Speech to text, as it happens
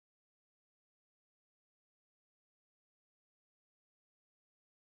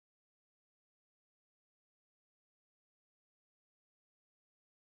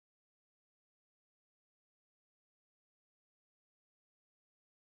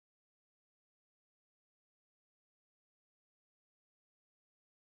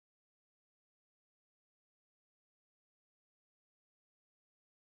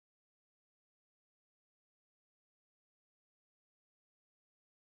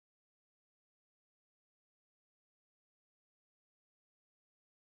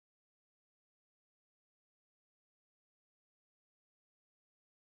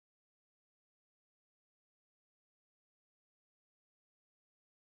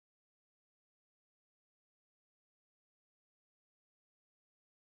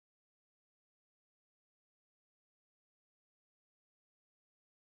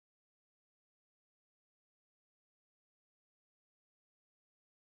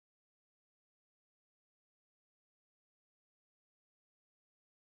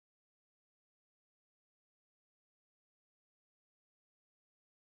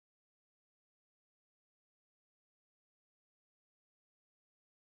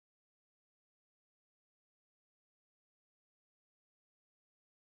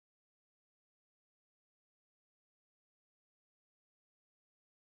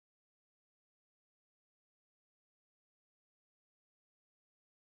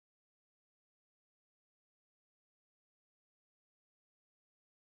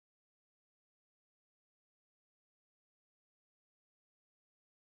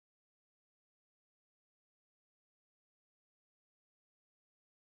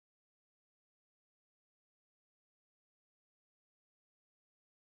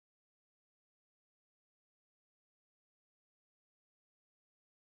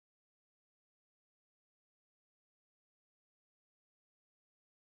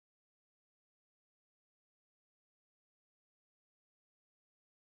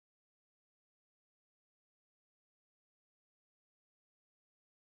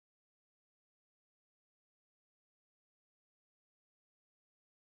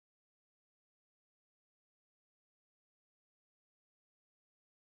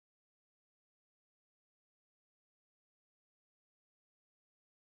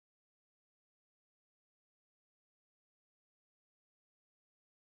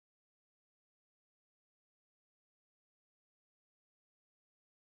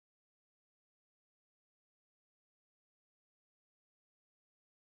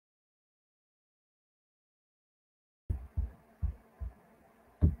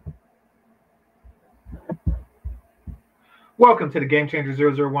Welcome to the Game Changer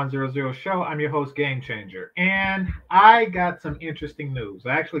 00100 show. I'm your host, Game Changer. And I got some interesting news.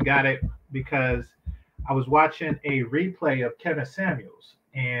 I actually got it because I was watching a replay of Kevin Samuels.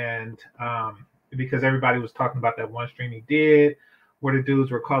 And because everybody was talking about that one stream he did where the dudes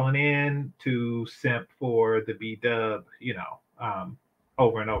were calling in to simp for the B dub,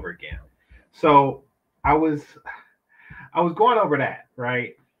 over and over again. So I was going over that,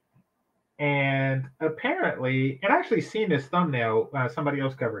 right? And apparently, and I actually seen this thumbnail. Somebody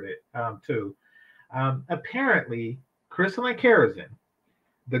else covered it too. Apparently, Christelyn Karazin,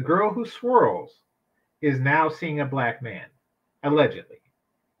 the girl who swirls, is now seeing a black man, allegedly.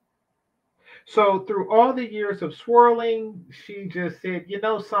 So through all the years of swirling, she just said, you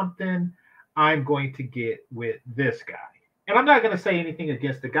know something, I'm going to get with this guy. And I'm not going to say anything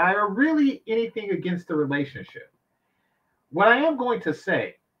against the guy or really anything against the relationship. What I am going to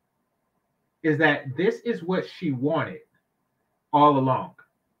say is that this is what she wanted all along.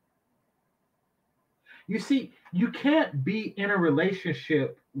 You see, you can't be in a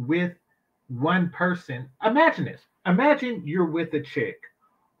relationship with one person. Imagine this. Imagine you're with a chick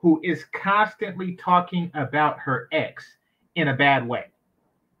who is constantly talking about her ex in a bad way.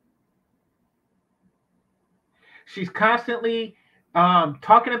 She's constantly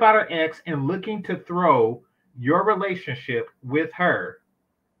talking about her ex and looking to throw your relationship with her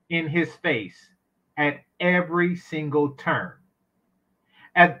in his face at every single turn.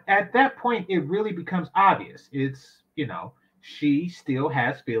 At that point, it really becomes obvious. It's, she still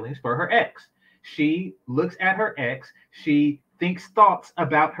has feelings for her ex. She looks at her ex. She thinks thoughts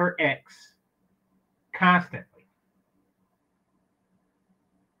about her ex constantly.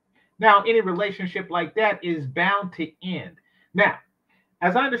 Now, any relationship like that is bound to end. Now,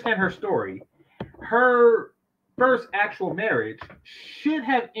 as I understand her story, her first actual marriage should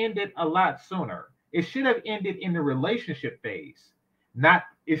have ended a lot sooner. It should have ended in the relationship phase.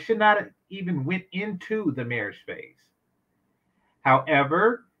 It should not have even went into the marriage phase.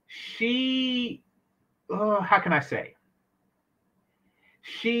 However, how can I say?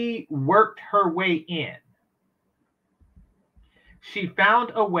 She worked her way in. She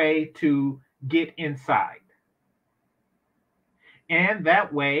found a way to get inside. And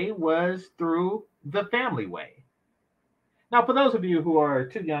that way was through the family way. Now, for those of you who are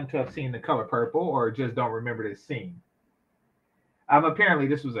too young to have seen The Color Purple or just don't remember this scene, apparently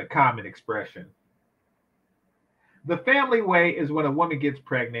this was a common expression. The family way is when a woman gets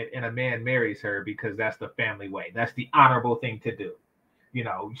pregnant and a man marries her because that's the family way. That's the honorable thing to do.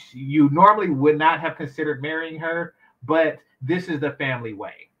 You normally would not have considered marrying her, but this is the family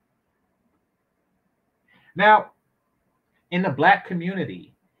way. Now, in the Black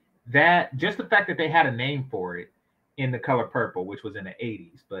community, that just the fact that they had a name for it in The Color Purple, which was in the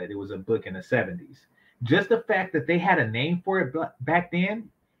 80s, but it was a book in the 70s. Just the fact that they had a name for it back then,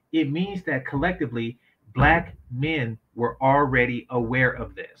 it means that collectively, Black men were already aware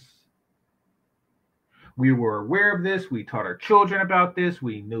of this. We were aware of this. We taught our children about this.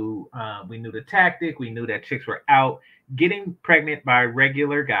 We knew the tactic. We knew that chicks were out getting pregnant by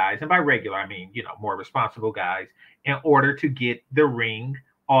regular guys, and by regular I mean more responsible guys, in order to get the ring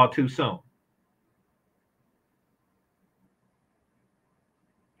all too soon.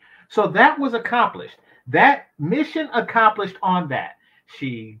 So that was accomplished. That mission accomplished on that.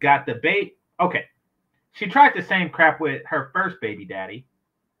 She got the bait. Okay. She tried the same crap with her first baby daddy.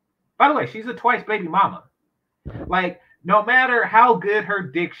 By the way, she's a twice baby mama. Like, no matter how good her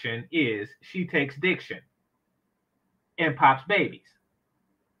diction is, she takes diction and pops babies.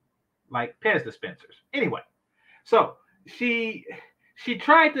 Like Pez dispensers. Anyway, so she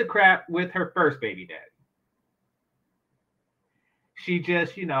tried the crap with her first baby daddy. She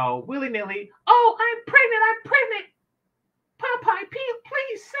just, willy-nilly, oh, I'm pregnant. Popeye,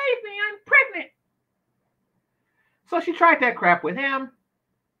 please save me, I'm pregnant. So she tried that crap with him.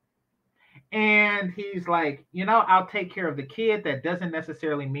 And he's like, I'll take care of the kid. That doesn't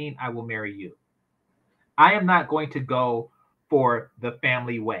necessarily mean I will marry you. I am not going to go for the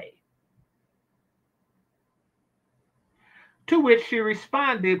family way. To which she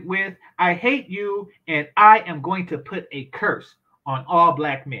responded with, I hate you, and I am going to put a curse on all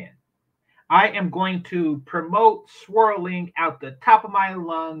Black men. I am going to promote swirling out the top of my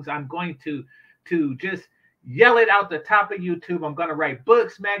lungs. I'm going to just yell it out the top of YouTube. I'm going to write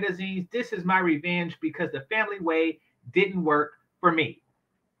books, magazines. This is my revenge because the family way didn't work for me.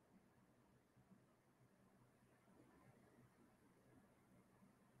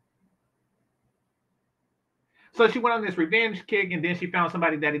 So she went on this revenge kick, and then she found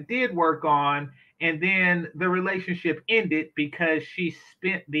somebody that it did work on. And then the relationship ended because she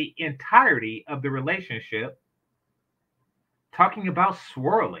spent the entirety of the relationship talking about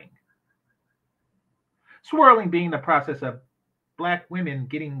swirling. Swirling being the process of black women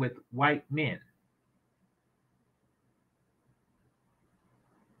getting with white men.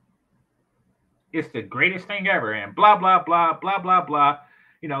 It's the greatest thing ever, and blah blah blah blah blah blah.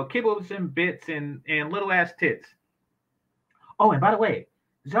 You know, kibbles and bits and little ass tits. Oh, and by the way,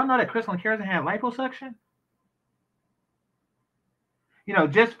 did y'all know that Christelyn Karazin had liposuction? You know,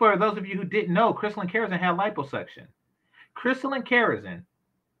 just for those of you who didn't know, Christelyn Karazin had liposuction. Christelyn Karazin,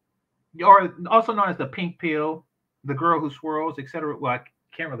 or also known as the pink pill, the girl who swirls, etc. Well, I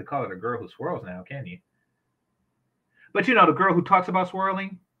can't really call it a girl who swirls now, can you? But you know, the girl who talks about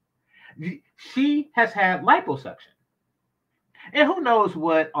swirling, she has had liposuction. And who knows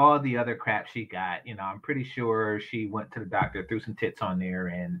what all the other crap she got. You know, I'm pretty sure she went to the doctor, threw some tits on there,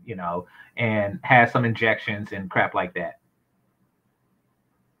 and, you know, and had some injections and crap like that.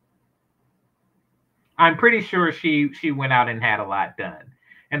 I'm pretty sure she went out and had a lot done.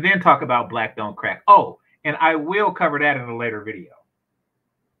 And then talk about black don't crack. Oh, and I will cover that in a later video.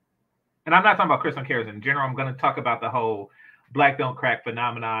 And I'm not talking about Christelyn Karazin in general. I'm going to talk about the whole black don't crack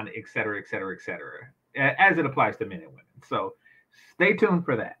phenomenon, et cetera, et cetera, et cetera, as it applies to men and women. So stay tuned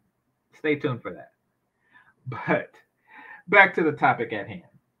for that. Stay tuned for that. But back to the topic at hand.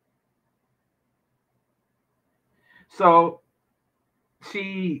 So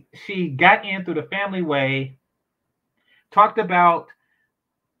she got in through the family way, talked about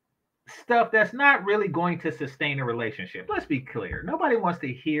stuff that's not really going to sustain a relationship. Let's be clear. Nobody wants to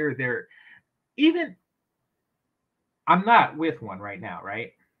hear their, even, I'm not with one right now,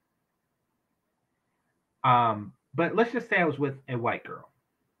 right? But let's just say I was with a white girl.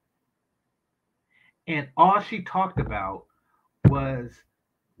 And all she talked about was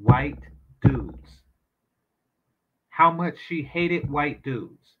white dudes. How much she hated white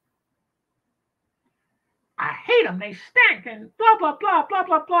dudes. I hate them. They stink and blah blah blah blah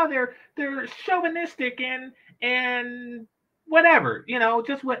blah blah. They're chauvinistic and whatever, you know,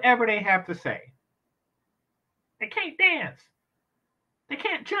 just whatever they have to say. They can't dance. They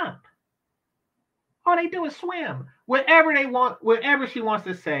can't jump. All they do is swim. Whatever they want, whatever she wants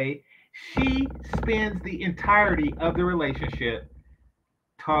to say, she spends the entirety of the relationship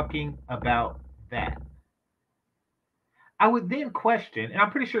talking about that. I would then question, and I'm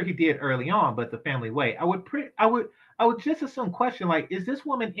pretty sure he did early on, but the family way. I would just assume question like, is this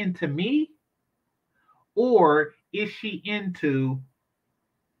woman into me, or is she into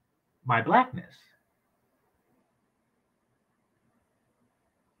my blackness?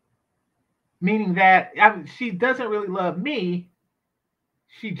 Meaning that she doesn't really love me.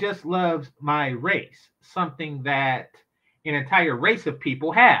 She just loves my race, something that an entire race of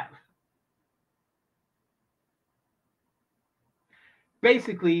people have.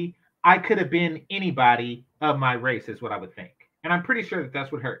 Basically, I could have been anybody of my race, is what I would think. And I'm pretty sure that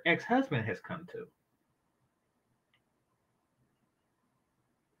that's what her ex-husband has come to.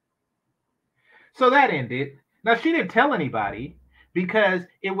 So that ended. Now, she didn't tell anybody because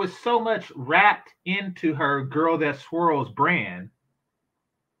it was so much wrapped into her Girl That Swirls brand.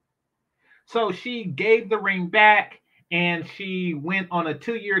 So she gave the ring back and she went on a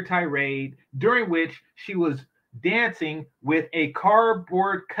 2-year tirade during which she was dancing with a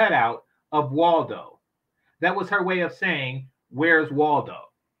cardboard cutout of Waldo. That was her way of saying, "Where's Waldo?"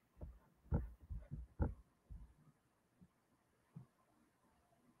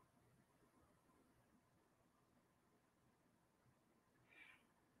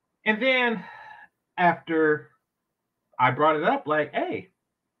 And then after I brought it up, like, hey,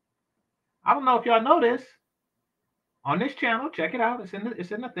 I don't know if y'all know this. On this channel, check it out.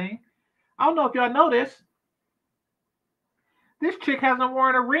 It's in the thing. I don't know if y'all know this. This chick hasn't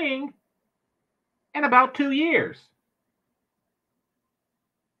worn a ring in about 2 years.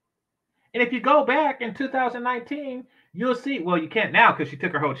 And if you go back in 2019, you'll see, well, you can't now because she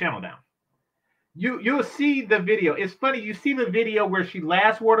took her whole channel down. You'll see the video. It's funny, you see the video where she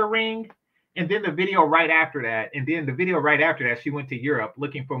last wore the ring, and then the video right after that, and then the video right after that, she went to Europe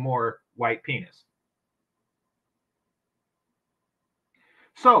looking for more white penis.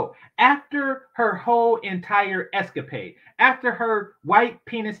 So after her whole entire escapade, after her white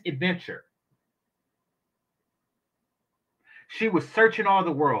penis adventure, she was searching all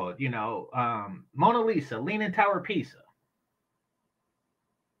the world, you know, Mona Lisa, Leaning Tower Pisa,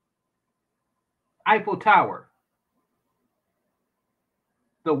 Eiffel Tower,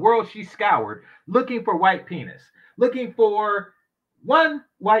 the world she scoured, looking for white penis, looking for one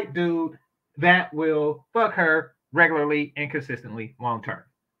white dude that will fuck her regularly and consistently long term.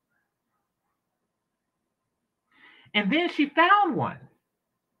 And then she found one.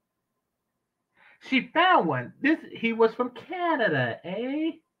 She found one. He was from Canada,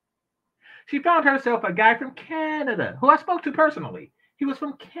 eh? She found herself a guy from Canada who I spoke to personally. He was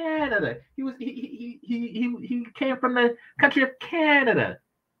from Canada. He came from the country of Canada.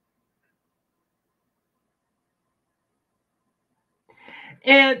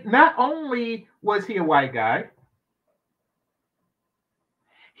 And not only was he a white guy,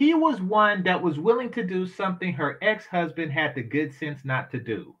 he was one that was willing to do something her ex-husband had the good sense not to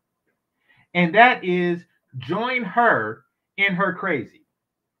do. And that is join her in her crazy.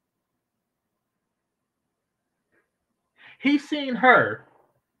 He's seen her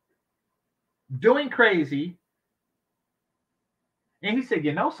doing crazy, and he said,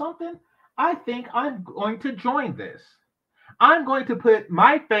 you know something? I think I'm going to join this. I'm going to put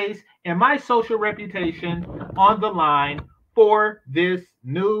my face and my social reputation on the line for this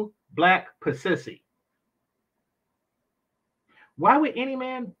new black pussy. Why would any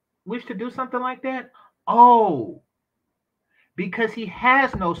man wish to do something like that? Oh, because he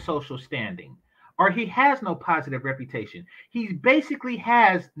has no social standing or he has no positive reputation. He basically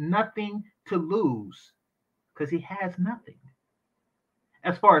has nothing to lose because he has nothing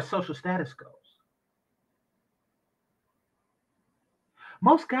as far as social status goes.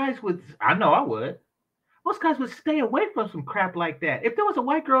 Most guys would, I know I would, most guys would stay away from some crap like that. If there was a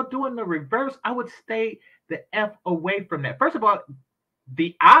white girl doing the reverse, I would stay the F away from that. First of all,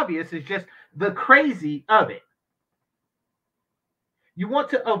 the obvious is just the crazy of it. You want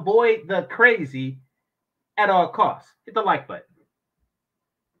to avoid the crazy at all costs. Hit the like button.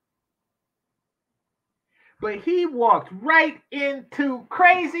 But he walked right into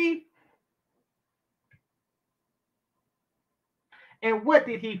crazy. And what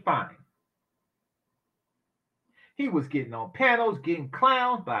did he find? He was getting on panels, getting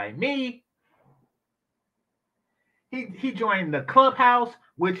clowned by me. He joined the clubhouse,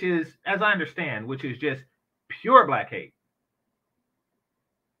 which is, as I understand, which is just pure black hate.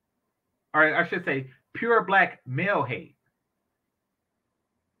 Or I should say, pure black male hate.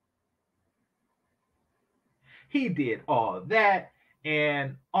 He did all that,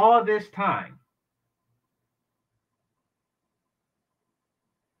 and all this time.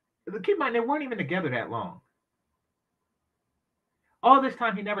 Keep in mind, they weren't even together that long. All this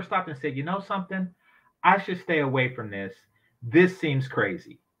time, he never stopped and said, you know something? I should stay away from this. This seems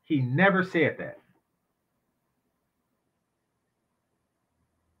crazy. He never said that.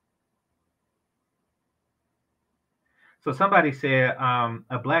 So somebody said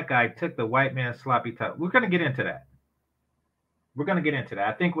a black guy took the white man's sloppy top. We're going to get into that. We're going to get into that.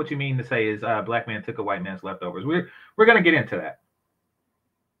 I think what you mean to say is a black man took a white man's leftovers. We're going to get into that.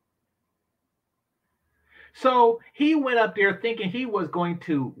 So he went up there thinking he was going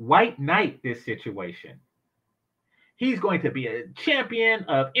to white knight this situation. He's going to be a champion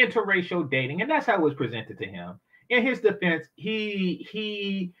of interracial dating, and that's how it was presented to him. In his defense,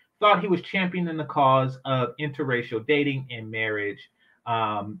 he thought he was championing the cause of interracial dating and marriage,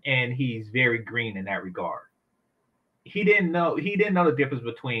 and he's very green in that regard. He didn't know the difference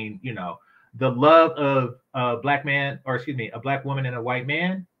between, you know, the love of a black man, or excuse me, a black woman and a white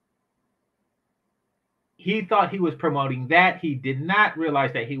man. He thought he was promoting that. He did not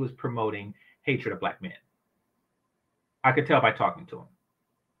realize that he was promoting hatred of black men. I could tell by talking to him.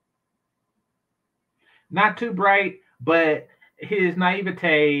 Not too bright, but his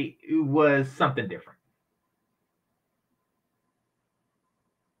naivete was something different.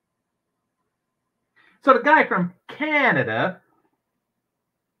 So the guy from Canada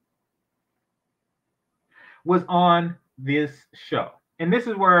was on this show. And this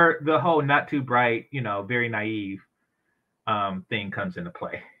is where the whole not too bright, you know, very naive thing comes into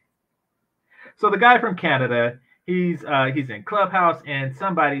play. So the guy from Canada, he's in Clubhouse, and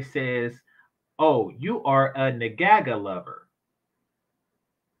somebody says, "Oh, you are a Nagaga lover."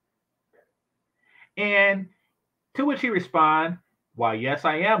 And to which he responds, "Why, yes,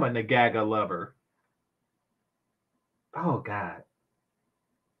 I am a Nagaga lover." Oh, God.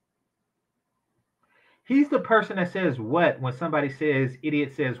 He's the person that says what when somebody says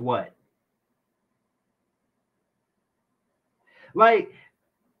idiot says what. Like,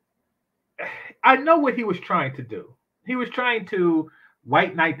 I know what he was trying to do. He was trying to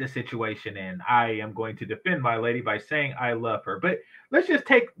white knight the situation, and I am going to defend my lady by saying I love her. But let's just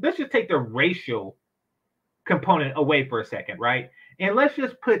take the racial component away for a second, right? And let's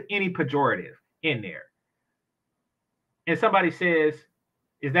just put any pejorative in there. And somebody says,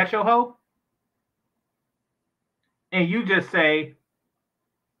 "Is that your hoe?" And you just say,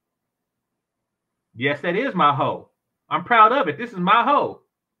 "Yes, that is my hoe. I'm proud of it. This is my hoe."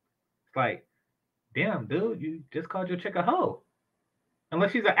 It's like, damn, dude, you just called your chick a hoe.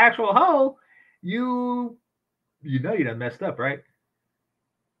 Unless she's an actual hoe, You know you done messed up, right?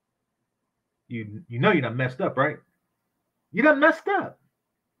 You know you done messed up, right? You done messed up.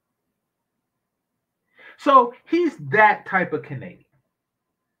 So he's that type of Canadian.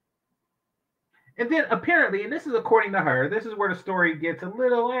 And then apparently, and this is according to her, this is where the story gets a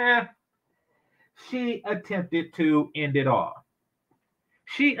little, she attempted to end it all.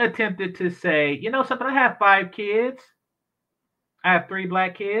 She attempted to say, you know something, I have 5 kids. I have 3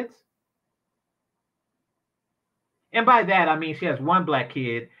 black kids. And by that, I mean she has 1 black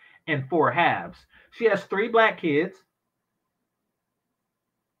kid and 4 halves. She has 3 black kids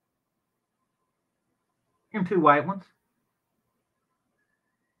and 2 white ones.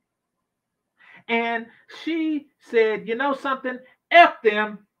 And she said, you know something? F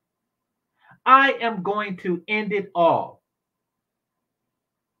them. I am going to end it all.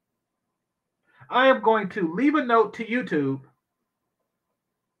 I am going to leave a note to YouTube.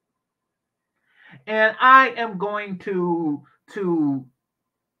 And I am going to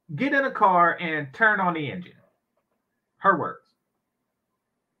get in a car and turn on the engine. Her words.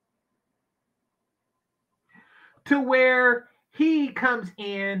 To where he comes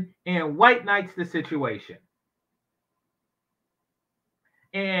in and white knights the situation.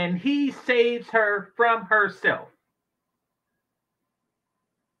 And he saves her from herself.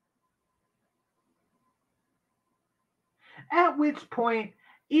 At which point,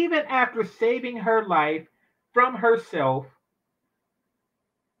 even after saving her life from herself,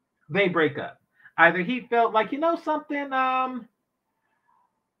 they break up. Either he felt like, you know something,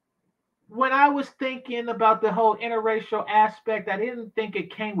 when I was thinking about the whole interracial aspect, I didn't think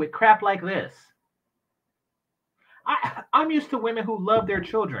it came with crap like this. I'm used to women who love their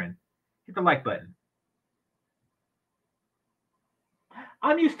children. Hit the like button.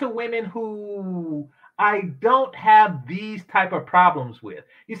 I'm used to women who I don't have these type of problems with.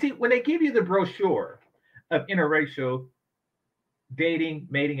 You see, when they give you the brochure of interracial dating,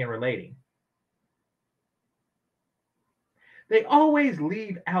 mating, and relating, they always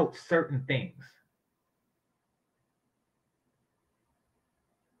leave out certain things.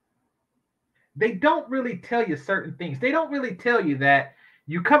 They don't really tell you certain things. They don't really tell you that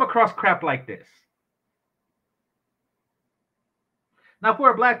you come across crap like this. Now,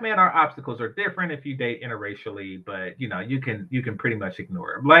 for a black man, our obstacles are different if you date interracially, but you know you can pretty much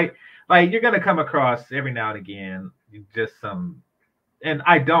ignore them. Like you're gonna come across every now and again just some, and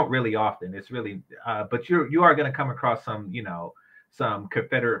I don't really often. It's really, but you are gonna come across some some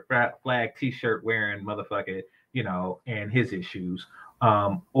Confederate flag T-shirt wearing motherfucker, and his issues.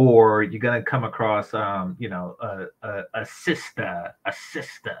 Or you're gonna come across a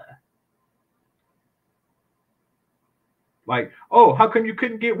sister. Like, oh, how come you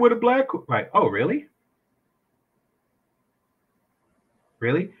couldn't get with a black? Like, oh, really?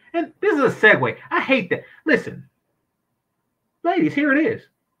 Really? And this is a segue. I hate that. Listen, ladies, here it is.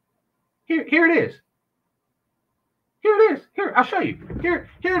 Here it is. Here it is. Here, I'll show you. Here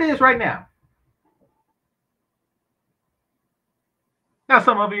it is right now. Now,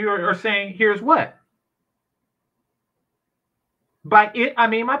 some of you are saying, here's what? By it, I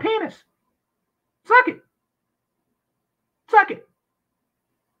mean my penis. Suck it. Suck it.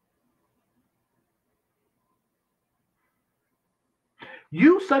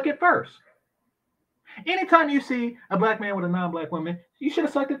 You suck it first. Anytime you see a black man with a non-black woman, you should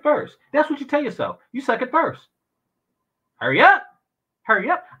have sucked it first. That's what you tell yourself. You suck it first. Hurry up.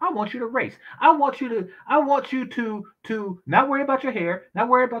 Hurry up. I want you to race. I want you to not worry about your hair, not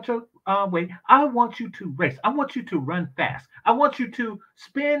worry about your weight. I want you to race. I want you to run fast. I want you to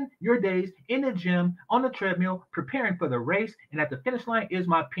spend your days in the gym on the treadmill preparing for the race, and at the finish line is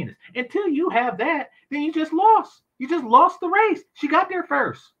my penis. Until you have that, then you just lost. You just lost the race. She got there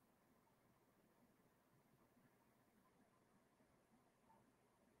first.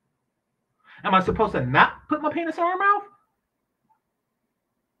 Am I supposed to not put my penis in her mouth?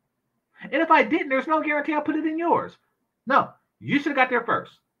 And if I didn't, there's no guarantee I'll put it in yours. No, you should have got there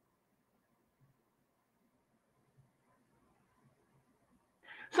first.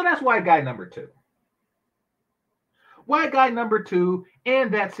 So that's why guy number 2. Why guy number 2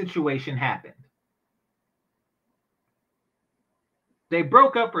 and that situation happened. They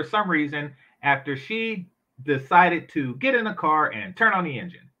broke up for some reason after she decided to get in a car and turn on the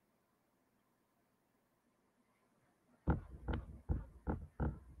engine.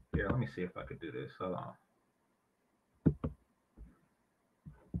 Yeah, let me see if I could do this. Hold on.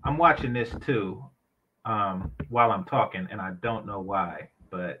 I'm watching this too while I'm talking, and I don't know why,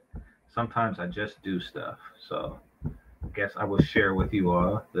 but sometimes I just do stuff. So I guess I will share with you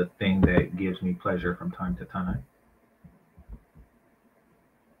all the thing that gives me pleasure from time to time.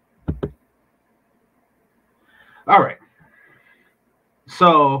 All right.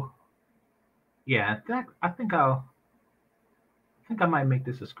 So yeah, I think I might make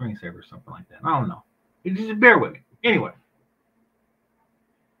this a screensaver or something like that. I don't know. You just bear with me. Anyway,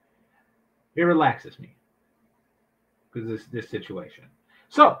 it relaxes me because this situation.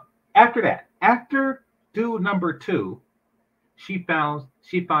 So after that, after dude number 2, she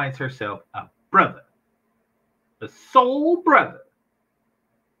finds herself a brother, a soul brother.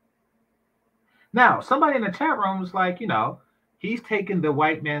 Now, somebody in the chat room was like, he's taking the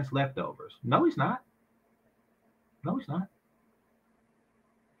white man's leftovers. No, he's not. No, he's not.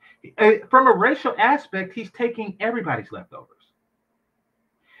 From a racial aspect, he's taking everybody's leftovers.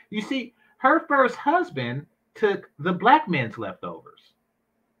 You see, her first husband took the black man's leftovers.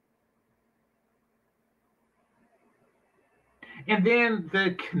 And then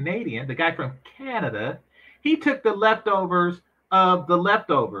the Canadian, the guy from Canada, he took the leftovers of the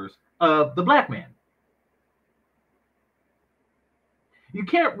black man. You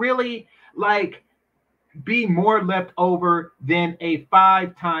can't really be more left over than a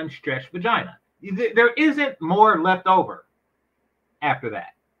 5-time stretched vagina. There isn't more left over after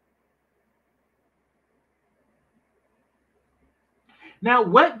that. Now,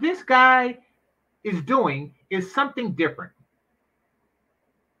 what this guy is doing is something different.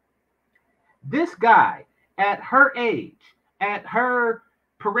 This guy, at her age, at her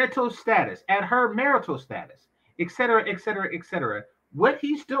parental status, at her marital status, etc., etc., etc., what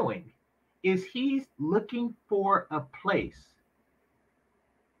he's doing is he's looking for a place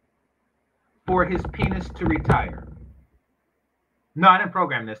for his penis to retire. No, I didn't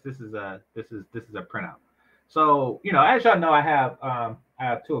program this. This is a printout. So, as y'all know, I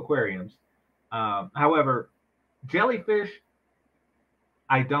have 2 aquariums. However, jellyfish,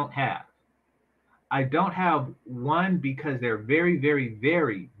 I don't have. I don't have one because they're very, very,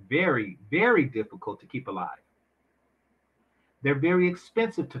 very, very, very difficult to keep alive. They're very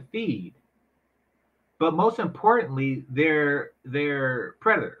expensive to feed. But most importantly, they're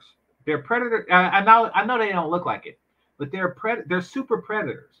predators. They're predator. I know they don't look like it, but they're super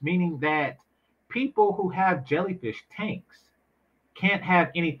predators, meaning that people who have jellyfish tanks can't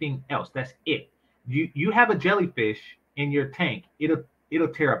have anything else. That's it. You have a jellyfish in your tank, it'll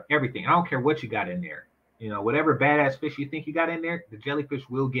tear up everything. I don't care what you got in there. Whatever badass fish you think you got in there, the jellyfish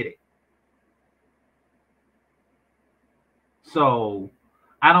will get it. So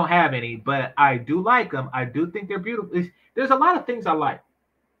I don't have any, but I do like them. I do think they're beautiful. There's a lot of things I like.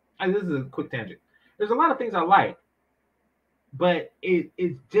 This is a quick tangent. There's a lot of things I like, but it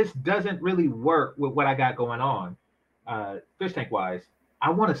just doesn't really work with what I got going on, fish tank wise. I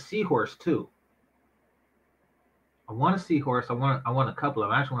want a seahorse too. I want a seahorse. I want a couple of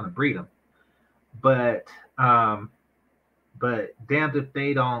them. I just want to breed them, but damned if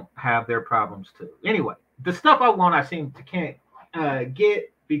they don't have their problems too. Anyway, the stuff I want, I seem to can't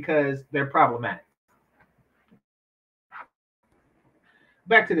get because they're problematic.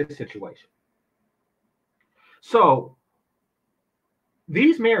 Back to this situation. So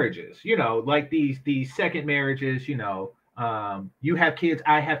these marriages, like these second marriages, you have kids,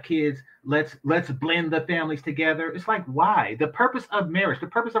 I have kids, let's blend the families together. It's like, why? The purpose of marriage, the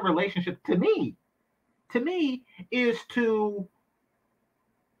purpose of relationship to me is to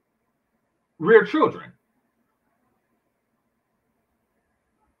rear children.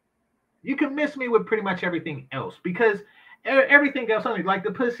 You can miss me with pretty much everything else because everything else, like the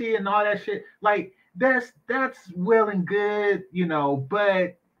pussy and all that shit, like that's well and good,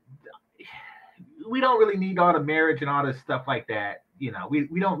 but we don't really need all the marriage and all this stuff like that.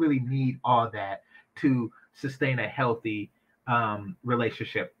 We don't really need all that to sustain a healthy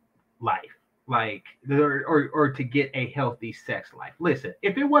relationship life, or to get a healthy sex life. Listen,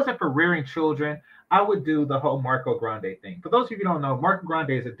 if it wasn't for rearing children, I would do the whole Marco Grande thing. For those of you who don't know, Marco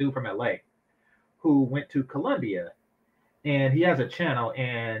Grande is a dude from LA who went to Colombia, and he has a channel,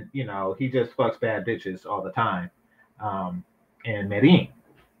 and he just fucks bad bitches all the time, in Medellin.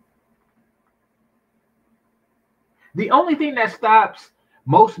 The only thing that stops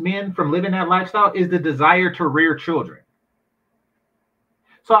most men from living that lifestyle is the desire to rear children.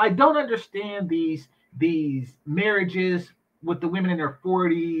 So I don't understand these marriages with the women in their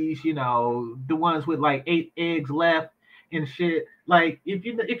 40s, the ones with like 8 eggs left and shit. Like if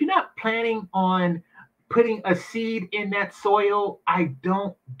you're not planning on putting a seed in that soil, I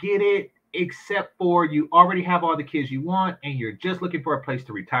don't get it, except for you already have all the kids you want and you're just looking for a place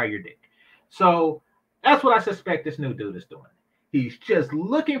to retire your dick. So that's what I suspect this new dude is doing. He's just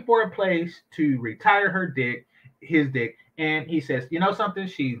looking for a place to retire his dick. And he says, something,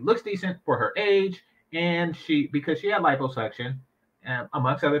 she looks decent for her age. And because she had liposuction,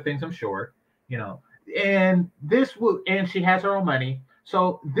 amongst other things, I'm sure, And this will, and she has her own money.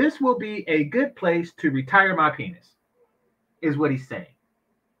 So this will be a good place to retire my penis, is what he's saying.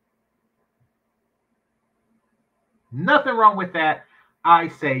 Nothing wrong with that. I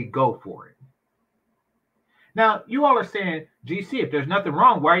say go for it. Now, you all are saying, GC, if there's nothing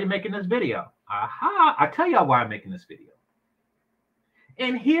wrong, why are you making this video? Aha, I tell y'all why I'm making this video.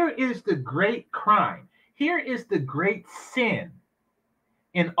 And here is the great crime. Here is the great sin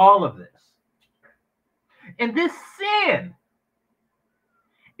in all of this. And this sin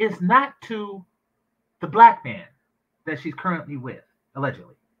is not to the black man that she's currently with,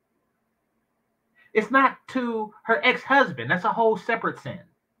 allegedly. It's not to her ex-husband. That's a whole separate sin.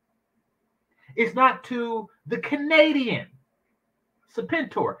 It's not to the Canadian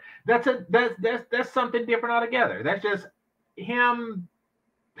Serpentor. That's something different altogether. That's just him.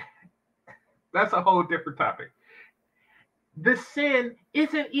 That's a whole different topic. The sin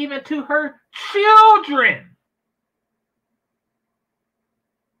isn't even to her children.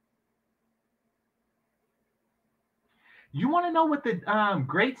 You want to know what the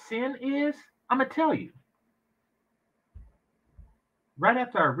great sin is? I'm going to tell you. Right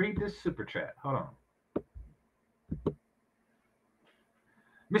after I read this super chat. Hold on.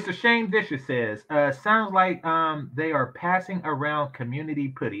 Mr. Shane Vicious says, sounds like they are passing around community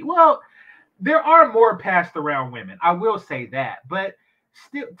putty. Well, there are more passed around women. I will say that. But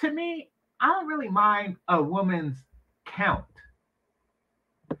still, to me, I don't really mind a woman's count.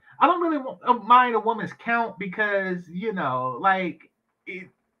 I don't really mind a woman's count because, you know, like,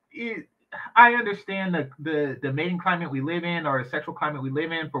 I understand the mating climate we live in or the sexual climate we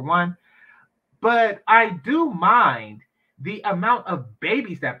live in, for one. But I do mind the amount of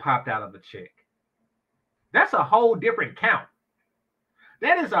babies that popped out of a chick. That's a whole different count.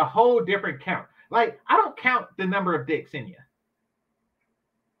 That is a whole different count. Like, I don't count the number of dicks in you.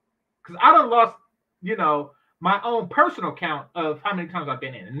 Because I done lost, you know, my own personal count of how many times I've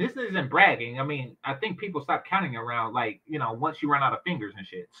been in. And this isn't bragging. I mean, I think people stop counting around, like, you know, once you run out of fingers and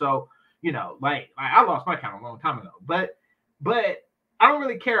shit. So, you know, like I lost my count a long time ago. But I don't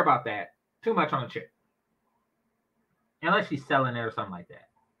really care about that too much on a chick. Unless she's selling it or something like that.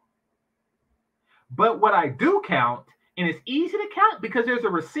 But what I do count, and it's easy to count because there's a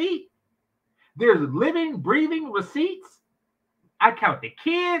receipt. There's living, breathing receipts. I count the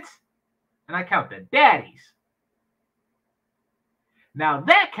kids and I count the daddies. Now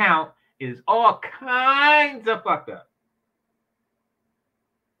that count is all kinds of fucked up.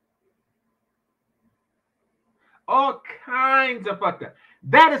 All kinds of fucked up.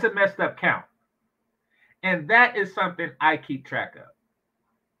 That is a messed up count. And that is something I keep track of.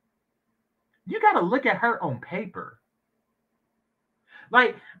 You got to look at her on paper.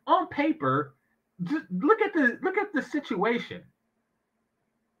 Like, on paper, just look at the situation.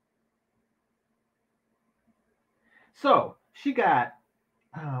 So she got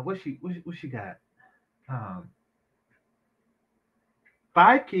what she got?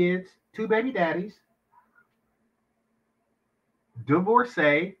 5 kids, 2 baby daddies,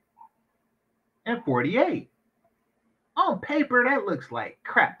 divorcee, and 48. On paper, that looks like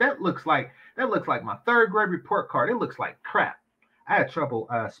crap. That looks like my 3rd grade report card. It looks like crap. I had trouble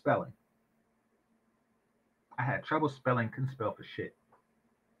spelling. Couldn't spell for shit.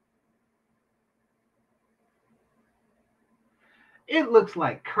 It looks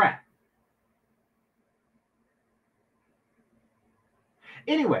like crap.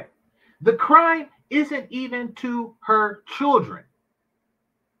 Anyway, the crime isn't even to her children.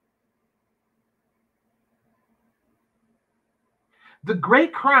 The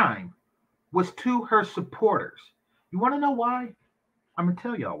great crime was to her supporters. You want to know why? I'm going to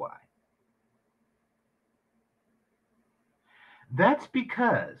tell y'all why. That's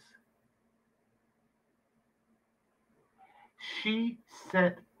because she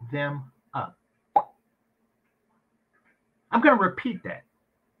set them up. I'm going to repeat that.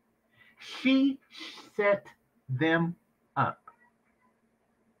 She set them up.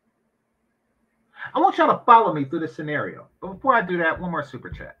 I want y'all to follow me through this scenario. But before I do that, one more super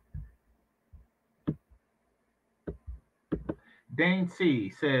chat. Dane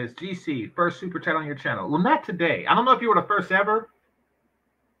C says, GC, first super chat on your channel. Well, not today. I don't know if you were the first ever.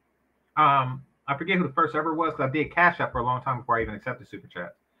 I forget who the first ever was, because I did Cash App for a long time before I even accepted super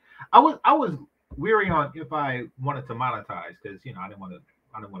chat. I was weary on if I wanted to monetize, because, you know, I didn't want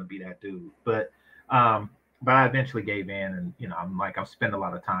to be that dude. But I eventually gave in, and, you know, I'm spending a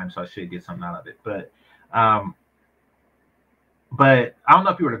lot of time, so I should get something out of it. But I don't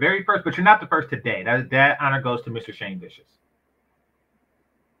know if you were the very first, but you're not the first today. That honor goes to Mr. Shane Vicious.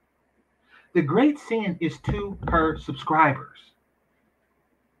 The great sin is to her subscribers.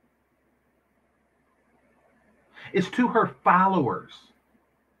 It's to her followers.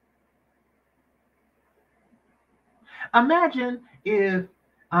 Imagine if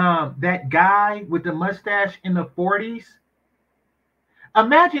that guy with the mustache in the 40s,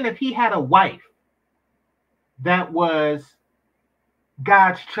 imagine if he had a wife that was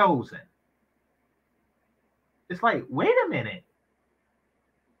God's chosen. It's like, wait a minute.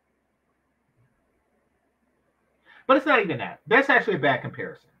 But it's not even that. That's actually a bad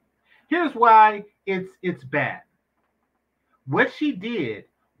comparison. Here's why it's bad. What she did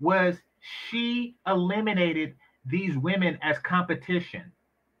was she eliminated these women as competition.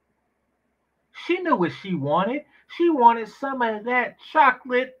 She knew what she wanted. She wanted some of that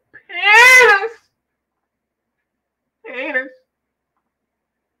chocolate penis.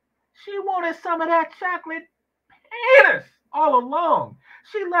 She wanted some of that chocolate penis all along.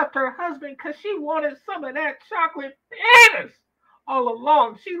 She left her husband because she wanted some of that chocolate penis all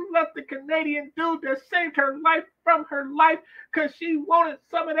along. She left the Canadian dude that saved her life from her life because she wanted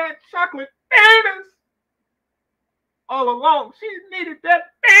some of that chocolate penis all along. She needed that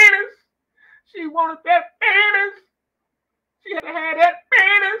penis. She wanted that penis. She had to have that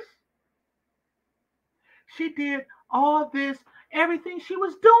penis. She did all this, everything she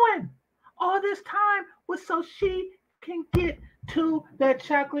was doing all this time was so she can get to that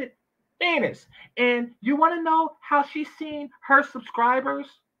chocolate penis. And you want to know how she's seen her subscribers?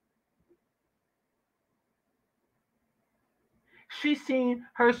 She's seen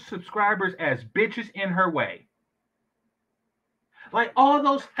her subscribers as bitches in her way. Like all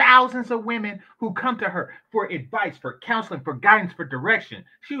those thousands of women who come to her for advice, for counseling, for guidance, for direction.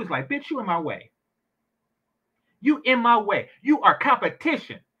 She was like, bitch, you in my way. You in my way. You are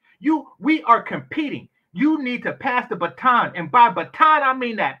competition. We are competing. You need to pass the baton. And by baton, I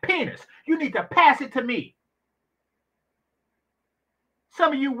mean that penis. You need to pass it to me.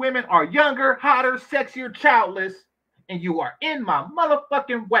 Some of you women are younger, hotter, sexier, childless, and you are in my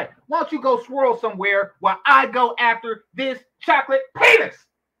motherfucking way. Why don't you go swirl somewhere while I go after this chocolate penis?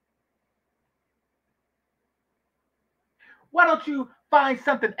 Why don't you find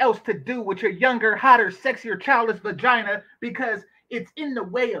something else to do with your younger, hotter, sexier, childless vagina because it's in the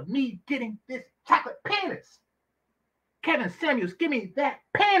way of me getting this chocolate penis? Kevin Samuels, give me that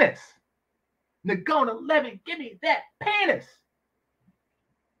penis. Nagona Levin, give me that penis.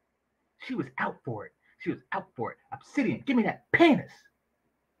 She was out for it. She was out for it. Obsidian, give me that penis.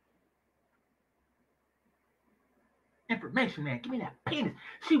 Information, man, give me that penis.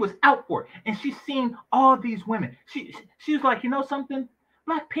 She was out for it. And she's seen all these women. She was like, you know something?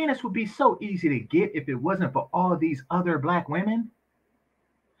 Black penis would be so easy to get if it wasn't for all these other black women.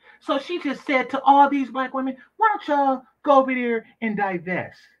 So she just said to all these black women, why don't y'all go over there and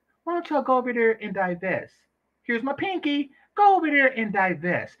divest? Why don't y'all go over there and divest? Here's my pinky. Go over there and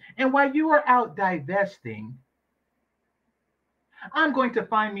divest. And while you are out divesting, I'm going to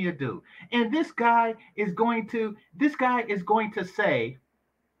find me a dude. And this guy is going to say,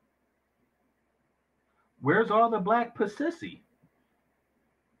 where's all the black pussy?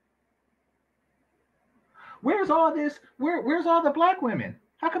 Where's all this? Where's all the black women?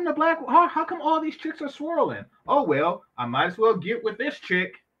 How come all these chicks are swirling? Oh, well, I might as well get with this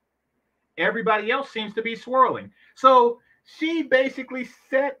chick. Everybody else seems to be swirling. So she basically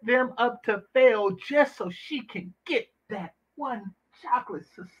set them up to fail just so she can get that one chocolate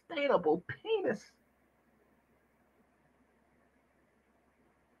sustainable penis.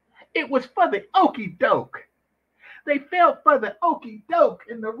 It was for the okie doke. They fell for the okie doke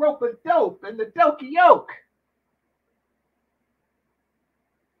and the rope of dope and the dokey oak.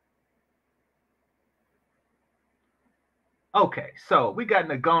 Okay, so we got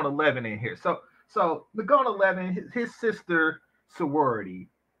Nagona 11 in here. So Nagona 11, his sister sorority,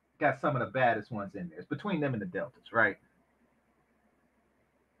 got some of the baddest ones in there. It's between them and the Deltas, right?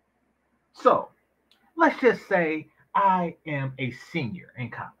 So let's just say I am a senior in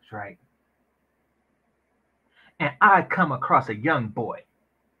college, right? And I come across a young boy,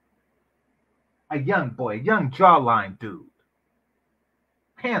 a young jawline dude,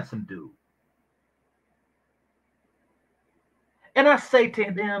 handsome dude. And I say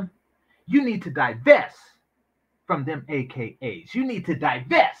to them, you need to divest from them AKAs. You need to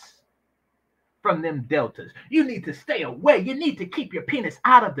divest from them deltas. You need to stay away. You need to keep your penis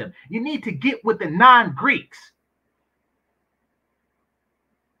out of them. You need to get with the non-Greeks.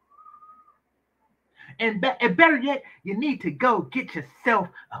 And better yet, you need to go get yourself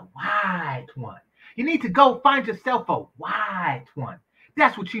a white one. You need to go find yourself a white one.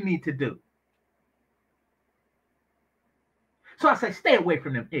 That's what you need to do. So I say, stay away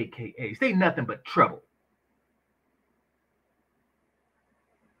from them AKAs. They nothing but trouble.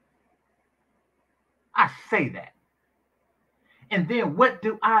 I say that. And then what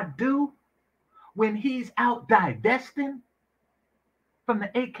do I do when he's out divesting from the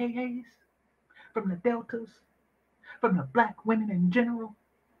AKAs, from the Deltas, from the black women in general?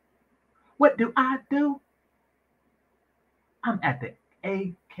 What do I do? I'm at the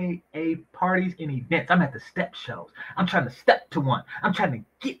AKA parties and events. I'm at the step shows. I'm trying to step to one. I'm trying to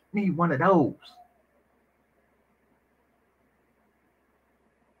get me one of those.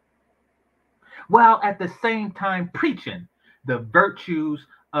 While at the same time preaching the virtues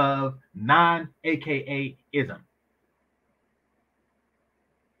of non-AKA-ism.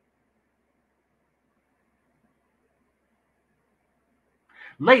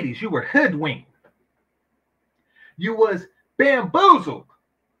 Ladies, you were hoodwinked. You was bamboozled.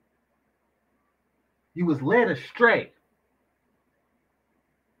 You was led astray.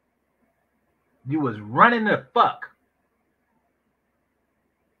 You was running the fuck.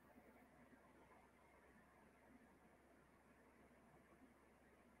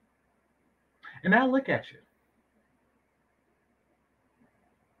 And now look at you.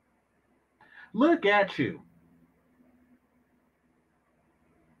 Look at you.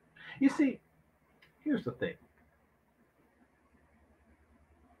 You see, here's the thing.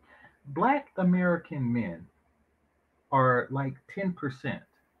 Black American men are like 10%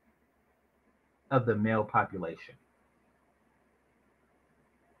 of the male population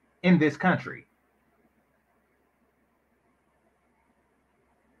in this country.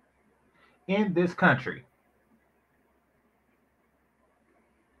 In this country.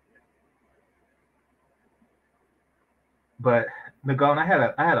 But Nagone, I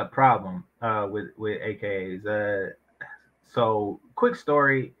had a problem with AKAs. So quick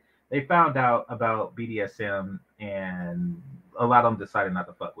story, they found out about BDSM and a lot of them decided not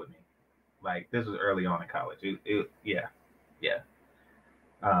to fuck with me. Like this was early on in college. Yeah.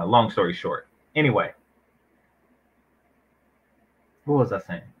 Long story short. Anyway, what was I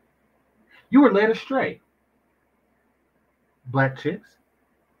saying? You were led astray. Black chicks.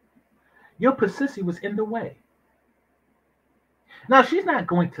 Your pussy was in the way. Now, she's not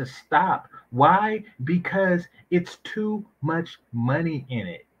going to stop. Why? Because it's too much money in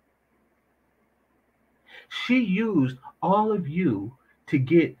it. She used all of you to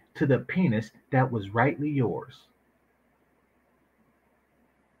get to the penis that was rightly yours.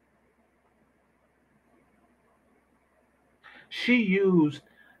 She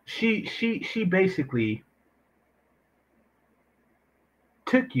basically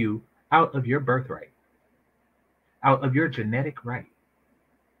took you out of your birthright, out of your genetic right.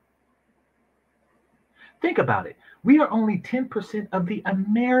 Think about it. We are only 10% of the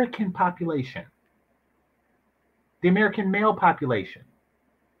American population, the American male population.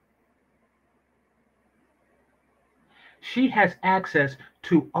 She has access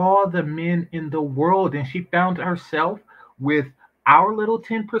to all the men in the world, and she found herself with our little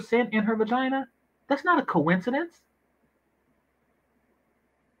 10% in her vagina. That's not a coincidence.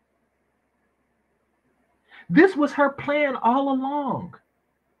 This was her plan all along.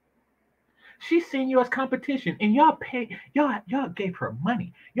 She's seen you as competition, and y'all gave her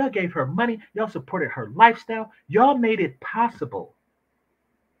money. Y'all gave her money. Y'all supported her lifestyle. Y'all made it possible.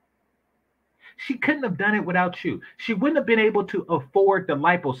 She couldn't have done it without you. She wouldn't have been able to afford the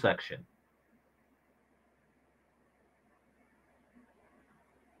liposuction.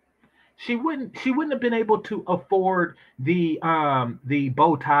 She wouldn't have been able to afford the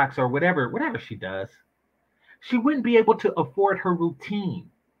Botox or whatever she does. She wouldn't be able to afford her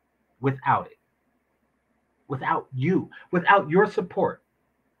routine without it. Without you, without your support.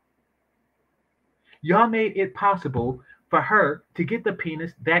 Y'all made it possible for her to get the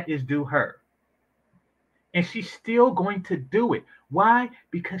penis that is due her. And she's still going to do it. Why?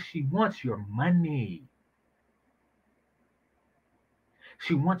 Because she wants your money.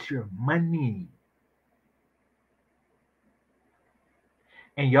 She wants your money.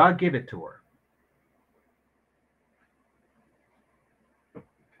 And y'all give it to her.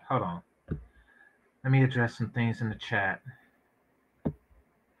 Hold on. Let me address some things in the chat. All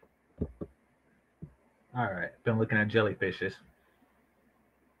right. Been looking at jellyfishes.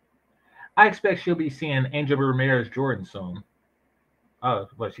 I expect she'll be seeing Angel Ramirez Jordan soon. Oh,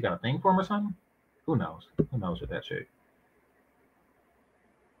 what? She got a thing for him or something? Who knows? Who knows with that chick?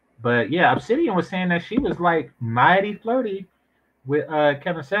 But yeah, Obsidian was saying that she was like mighty flirty with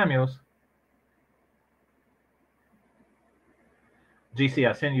Kevin Samuels. GC,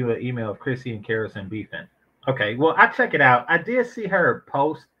 I sent you an email of Chrissy and Karazin beefing. Okay, well, I check it out. I did see her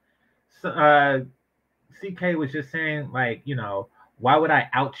post. CK was just saying, like, you know, why would I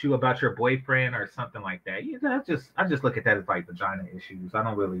out you about your boyfriend or something like that? You know, I just look at that as like vagina issues. I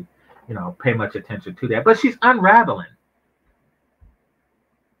don't really, you know, pay much attention to that. But she's unraveling.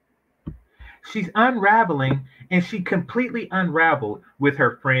 She's unraveling, and she completely unraveled with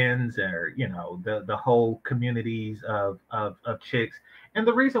her friends, or the whole communities of chicks. And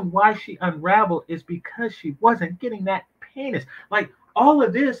the reason why she unraveled is because she wasn't getting that penis. Like, all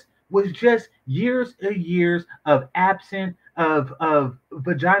of this was just years and years of absent of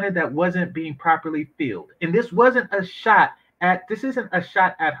vagina that wasn't being properly filled. And this isn't a shot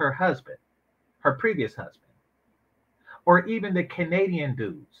at her husband, her previous husband, or even the Canadian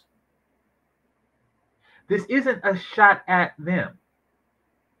dudes. This isn't a shot at them,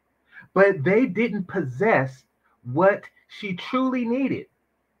 but they didn't possess what she truly needed,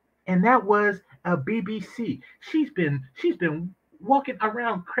 and that was a BBC. She's been walking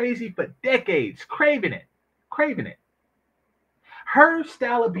around crazy for decades, craving it, craving it. Her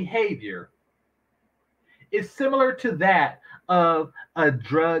style of behavior is similar to that of a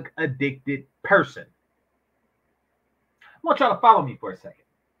drug addicted person. I want y'all to follow me for a second.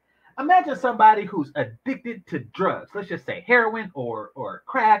 Imagine somebody who's addicted to drugs. Let's just say heroin or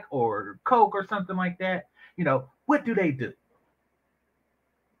crack or coke or something like that. What do?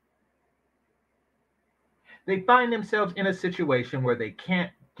 They find themselves in a situation where they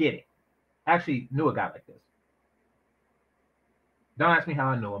can't get it. I actually knew a guy like this. Don't ask me how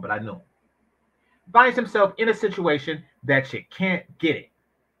I knew him, but I knew him. Finds himself in a situation that you can't get it.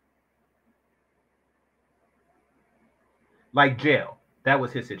 Like jail. That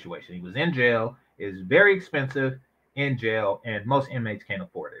was his situation. He was in jail. It was very expensive in jail, and most inmates can't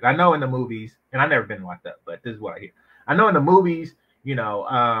afford it. I know in the movies, and I've never been locked up, but this is what I hear. I know in the movies,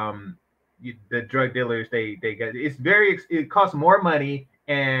 the drug dealers, they get it costs more money,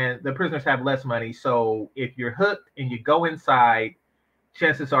 and the prisoners have less money. So if you're hooked and you go inside,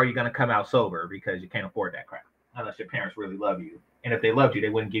 chances are you're going to come out sober because you can't afford that crap, unless your parents really love you. And if they loved you, they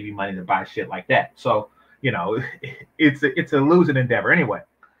wouldn't give you money to buy shit like that. So it's a losing endeavor anyway.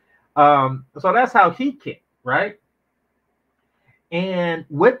 So that's how he kicked, right? And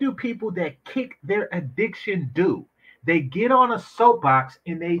what do people that kick their addiction do? They get on a soapbox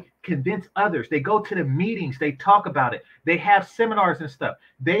and they convince others. They go to the meetings, they talk about it, they have seminars and stuff.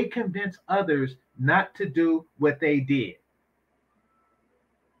 They convince others not to do what they did.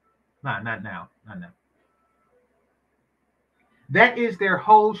 Nah, not now. Not now. That is their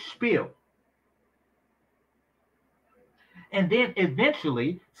whole spiel. And then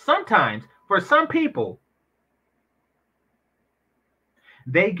eventually, sometimes, for some people,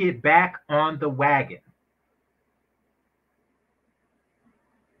 they get back on the wagon.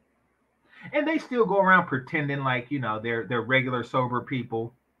 And they still go around pretending like, they're regular sober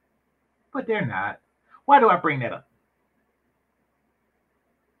people. But they're not. Why do I bring that up?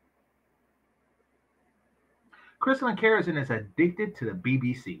 Christelyn Karazin is addicted to the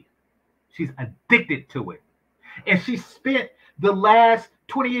BBC. She's addicted to it. And she spent the last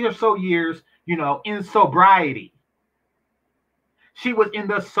 20 or so years, in sobriety. She was in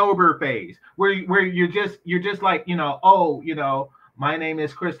the sober phase where you're just like, my name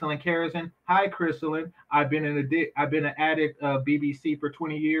is Christelyn Karazin. Hi, Christelyn. I've been an addict of BBC for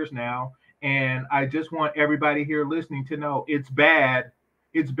 20 years now, and I just want everybody here listening to know it's bad.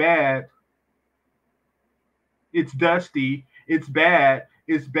 It's bad. It's dusty. It's bad.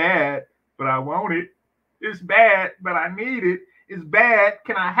 It's bad, but I want it. It's bad, but I need it. It's bad.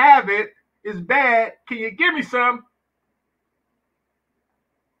 Can I have it? It's bad. Can you give me some?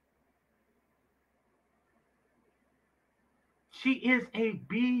 She is a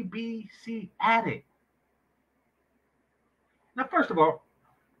BBC addict. Now, first of all,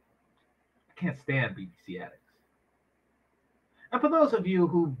 I can't stand BBC addicts. And for those of you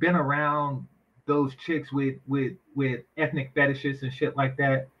who've been around those chicks with ethnic fetishes and shit like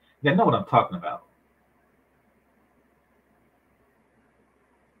that, you know what I'm talking about.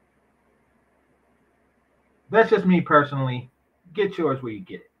 That's just me personally. Get yours where you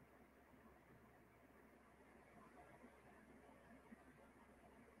get it.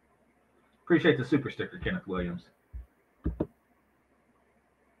 Appreciate the super sticker, Kenneth Williams.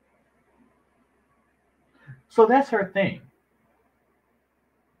 So that's her thing.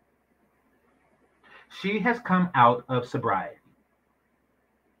 She has come out of sobriety.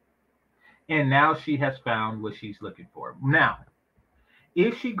 And now she has found what she's looking for. Now,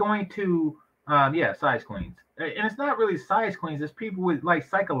 is she going to, size queens. And it's not really size queens. It's people with like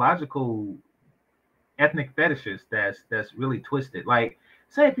psychological ethnic fetishes that's really twisted. Like,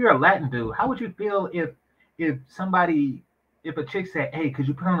 say if you're a Latin dude, how would you feel if a chick said, "Hey, could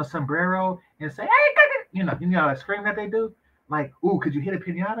you put on a sombrero?" and say, "Hey," that scream that they do? Like, "Ooh, could you hit a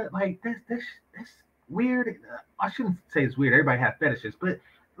piñata?" Like, that's weird. I shouldn't say it's weird. Everybody has fetishes, but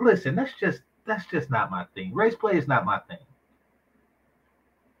listen, that's just not my thing. Race play is not my thing.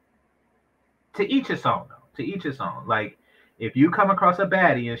 To each his own, though. To each his own. Like, if you come across a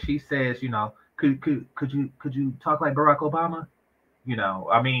baddie and she says, could you talk like Barack Obama?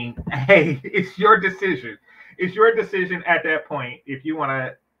 I mean, hey, it's your decision. It's your decision at that point if you want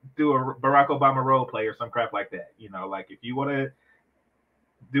to do a Barack Obama role play or some crap like that. Like if you want to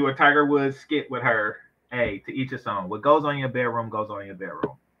do a Tiger Woods skit with her, hey, to each his own. What goes on in your bedroom goes on in your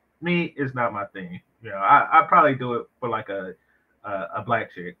bedroom. Me, it's not my thing. I probably do it for like a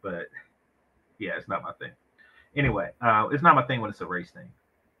black chick, but yeah, it's not my thing. Anyway, it's not my thing when it's a race thing.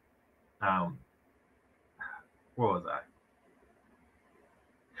 Um, where was I?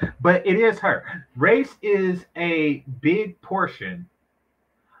 But it is her. Race is a big portion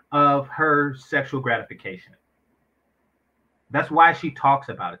of her sexual gratification. That's why she talks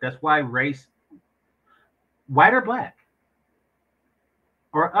about it. That's why race, white or black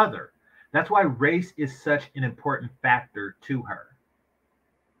or other, that's why race is such an important factor to her.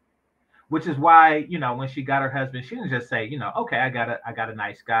 Which is why, when she got her husband, she didn't just say, okay, I got a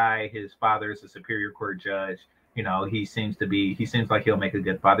nice guy. His father is a Superior Court judge. He seems like he'll make a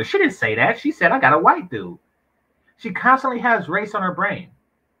good father. She didn't say that. She said, I got a white dude. She constantly has race on her brain.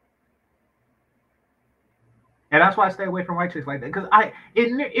 And that's why I stay away from white chicks like that. Because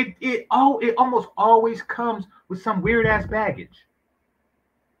it almost always comes with some weird ass baggage.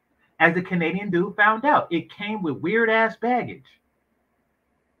 As the Canadian dude found out, it came with weird ass baggage.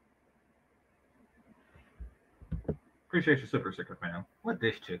 Appreciate your super sticker, fam. What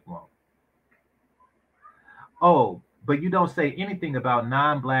this chick want? Oh, but you don't say anything about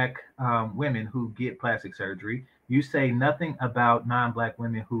non-black women who get plastic surgery. You say nothing about non-black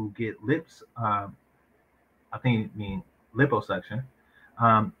women who get lips. I think you mean liposuction.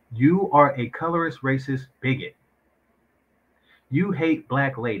 You are a colorist, racist bigot. You hate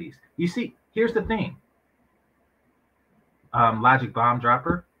black ladies. You see, here's the thing. Logic bomb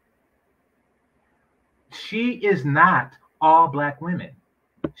dropper. She is not all black women.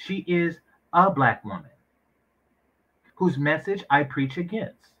 She is a black woman whose message I preach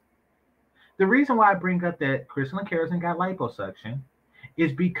against. The reason why I bring up that Christelyn Karazin got liposuction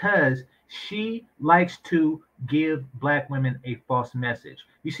is because she likes to give black women a false message.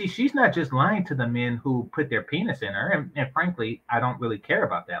 You see, she's not just lying to the men who put their penis in her, and frankly, I don't really care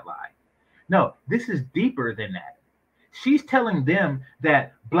about that lie. No, this is deeper than that. She's telling them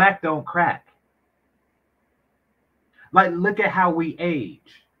that black don't crack. Like, look at how we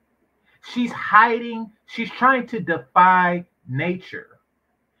age. She's hiding, she's trying to defy nature,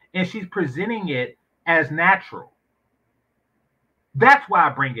 and she's presenting it as natural. That's why I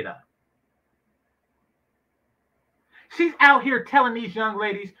bring it up. She's out here telling these young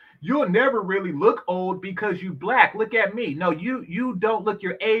ladies, you'll never really look old because you black. Look at me. No, you don't look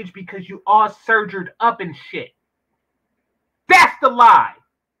your age because you all surgered up and shit. That's the lie.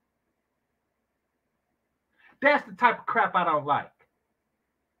 That's the type of crap I don't like.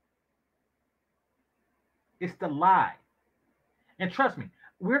 It's the lie. And trust me,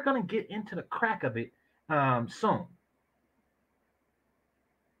 we're going to get into the crack of it soon.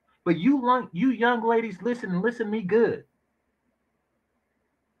 But you young ladies, listen to me good.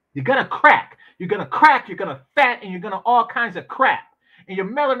 You're going to crack. You're going to crack, you're going to fat, and you're going to all kinds of crap. And your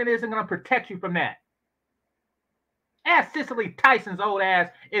melanin isn't going to protect you from that. Ask Cicely Tyson's old ass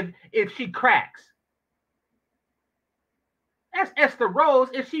if she cracks. Ask Esther Rose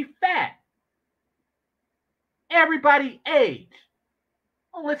if she fat. Everybody age.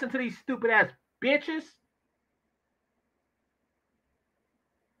 Don't listen to these stupid ass bitches.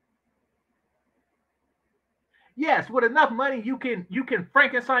 Yes, with enough money, you can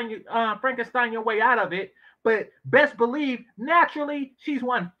Frankenstein your way out of it. But best believe, naturally, she's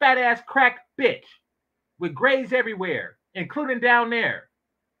one fat ass crack bitch with grays everywhere, including down there.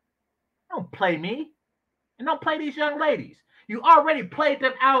 Don't play me, and don't play these young ladies. You already played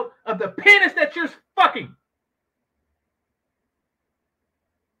them out of the penis that you're fucking.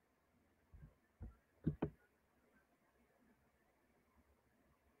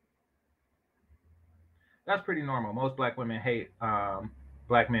 That's pretty normal. Most black women hate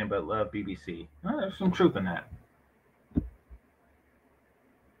black men but love BBC. There's some truth in that.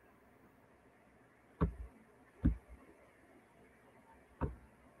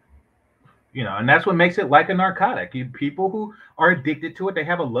 And that's what makes it like a narcotic. People who are addicted to it, they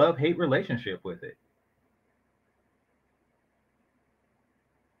have a love-hate relationship with it.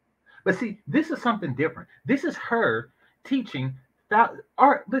 But see, this is something different. This is her teaching that.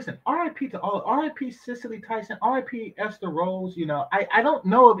 Listen, R.I.P. to all. R.I.P. Cicely Tyson. R.I.P. Esther Rose. I don't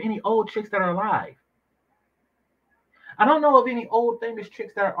know of any old chicks that are alive. I don't know of any old famous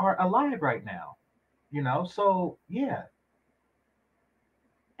chicks that are alive right now. So yeah.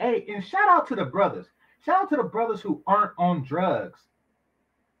 Hey, and shout out to the brothers. Shout out to the brothers who aren't on drugs.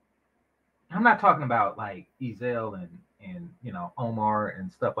 I'm not talking about like Ezel and Omar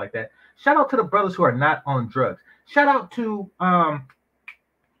and stuff like that. Shout out to the brothers who are not on drugs. Shout out to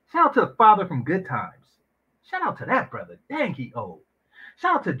the father from Good Times. Shout out to that brother. Dang, he old.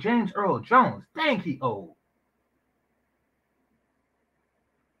 Shout out to James Earl Jones. Dang, he old.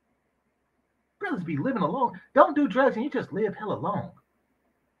 Brothers be living alone. Don't do drugs and you just live hell alone.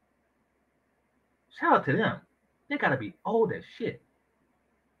 Shout out to them. They gotta be old as shit.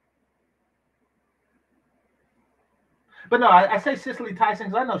 But no, I say Cicely Tyson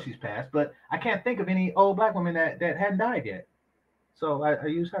because I know she's passed, but I can't think of any old black woman that hadn't died yet. So I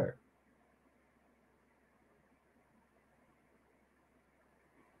use her.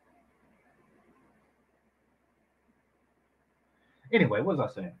 Anyway, what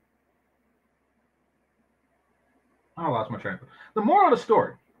was I saying? I lost my train of thought. The moral of the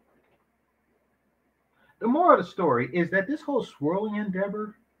story. The moral of the story is that this whole swirling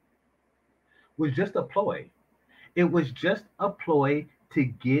endeavor was just a ploy. It was just a ploy to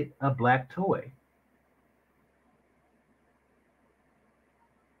get a black toy.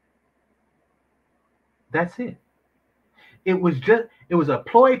 That's it. It was a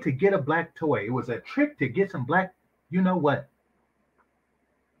ploy to get a black toy. It was a trick to get some black, you know what?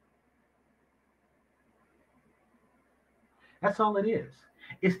 That's all it is.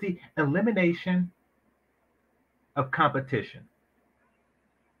 It's the elimination of competition.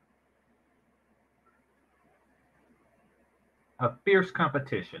 A fierce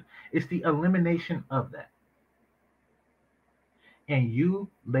competition. It's the elimination of that. And you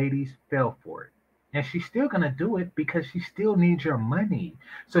ladies fell for it. And she's still going to do it because she still needs your money.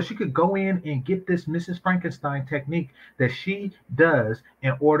 So she could go in and get this Mrs. Frankenstein technique that she does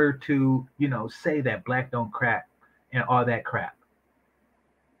in order to, say that black don't crack and all that crap.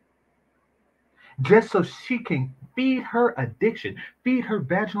 Just so she can feed her addiction, feed her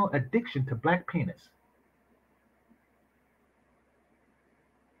vaginal addiction to black penis.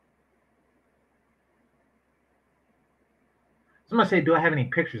 Somebody say, do I have any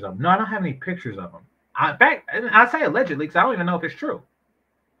pictures of them? No, I don't have any pictures of them. In fact, I say allegedly because I don't even know if it's true.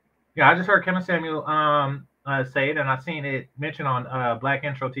 Yeah, I just heard Kevin Samuel say it, and I've seen it mentioned on Black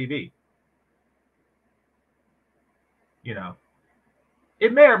Intro TV.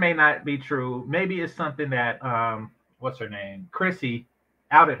 It may or may not be true. Maybe it's something that what's her name, Chrissy,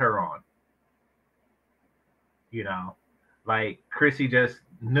 outed her on. Like Chrissy just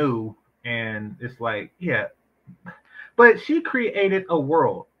knew, and it's like, yeah. But she created a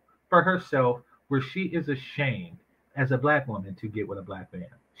world for herself where she is ashamed as a black woman to get with a black man.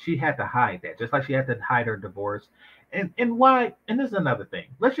 She had to hide that, just like she had to hide her divorce. And why? And this is another thing.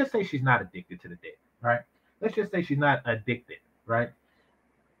 Let's just say she's not addicted to the dick, right? Let's just say she's not addicted, right?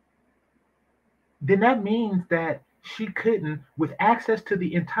 Then that means that she couldn't, with access to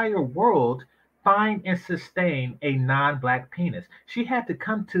the entire world, find and sustain a non-black penis. She had to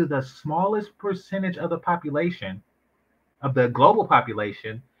come to the smallest percentage of the population, of the global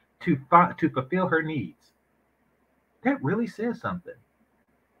population, to fulfill her needs. That really says something.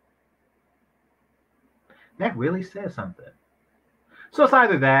 That really says something. So it's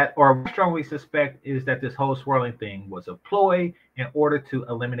either that, or I strongly suspect is that this whole swirling thing was a ploy in order to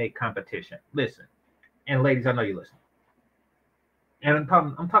eliminate competition. Listen, and ladies, I know you listen. And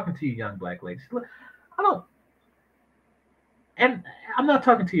I'm talking to you young black ladies. I don't, and I'm not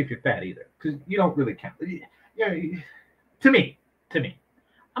talking to you if you're fat either, because you don't really count. Yeah, to me,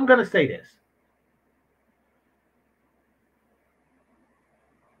 I'm gonna say this.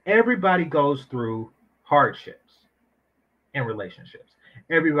 Everybody goes through hardships in relationships.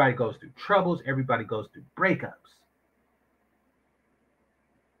 Everybody goes through troubles. Everybody goes through breakups.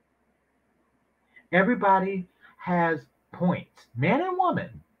 Everybody has points, man and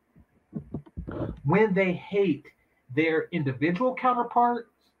woman, when they hate their individual counterparts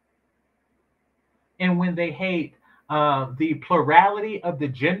and when they hate the plurality of the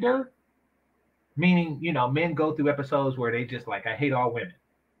gender, meaning, men go through episodes where they just like, I hate all women,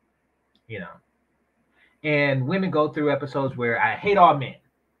 and women go through episodes where I hate all men.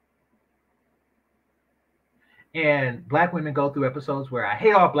 And black women go through episodes where I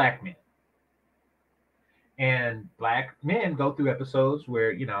hate all black men. And black men go through episodes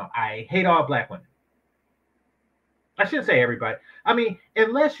where, I hate all black women. I shouldn't say everybody. I mean,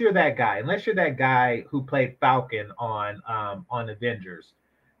 unless you're that guy who played Falcon on Avengers,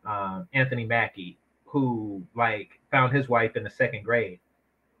 Anthony Mackie, who like found his wife in the second grade.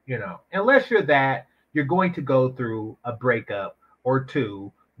 Unless you're that, you're going to go through a breakup or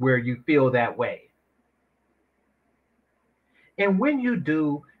two where you feel that way. And when you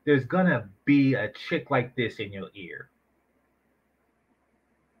do, there's gonna be a chick like this in your ear.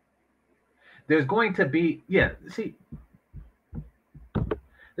 There's going to be, yeah, see,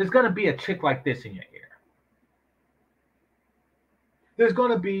 there's gonna be a chick like this in your ear. There's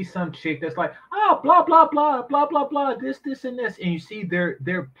gonna be some chick that's like, oh, blah blah blah blah blah blah, this and this, and you see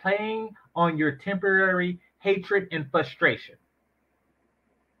they're playing on your temporary hatred and frustration.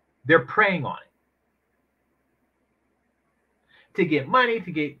 They're preying on it to get money,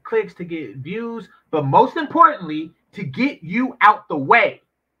 to get clicks, to get views, but most importantly, to get you out the way.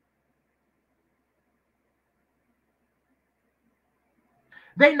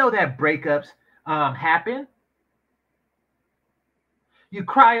 They know that breakups happen. You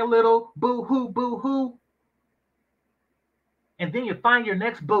cry a little, boo hoo, boo hoo, and then you find your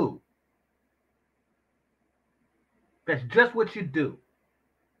next boo. That's just what you do.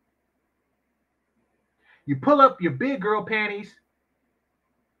 You pull up your big girl panties,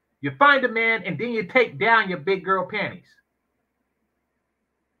 you find a man, and then you take down your big girl panties.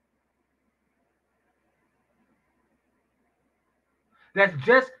 That's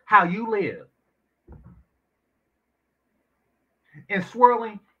just how you live. And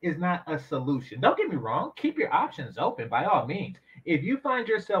swirling is not a solution. Don't get me wrong. Keep your options open by all means. If you find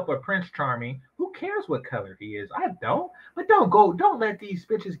yourself a Prince Charming, who cares what color he is? I don't. But don't let these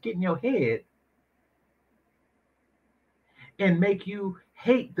bitches get in your head and make you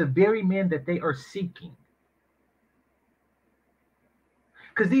hate the very men that they are seeking.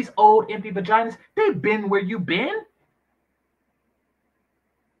 Because these old empty vaginas, they've been where you've been.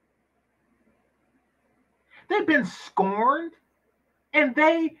 They've been scorned. And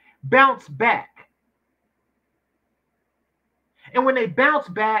they bounce back. And when they bounce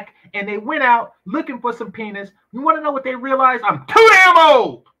back and they went out looking for some penis, you want to know what they realized? I'm too damn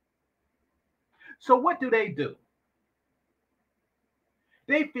old. So what do?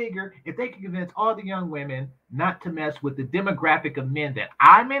 They figure if they can convince all the young women not to mess with the demographic of men that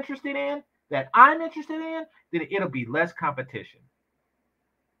I'm interested in, then it'll be less competition.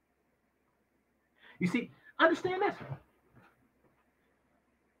 You see, understand this.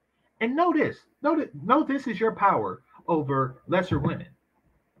 And know this is your power over lesser women.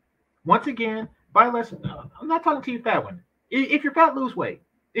 Once again, by lesser, I'm not talking to you fat women. If you're fat, lose weight.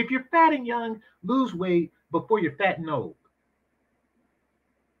 If you're fat and young, lose weight before you're fat and old.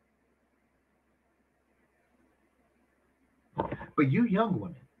 But you young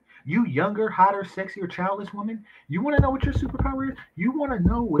women, you younger, hotter, sexier, childless woman, you want to know what your superpower is? You want to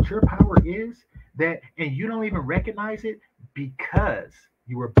know what your power is and you don't even recognize it because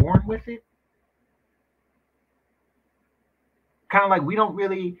you were born with it? Kind of like we don't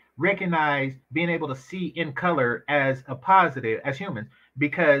really recognize being able to see in color as a positive as humans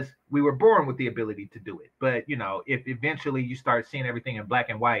because we were born with the ability to do it. But, if eventually you start seeing everything in black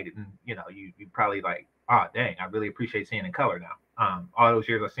and white and, you probably like, oh, dang, I really appreciate seeing in color now. All those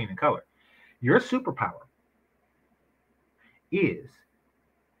years I've seen in color. Your superpower is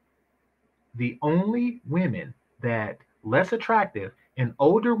the only women that less attractive and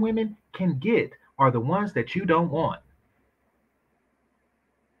older women can get are the ones that you don't want.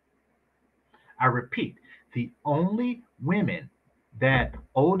 I repeat, the only women that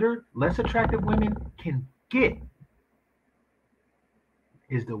older, less attractive women can get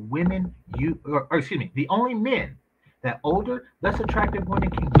is the women the only men that older, less attractive women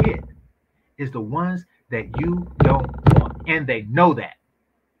can get is the ones that you don't want. And they know that.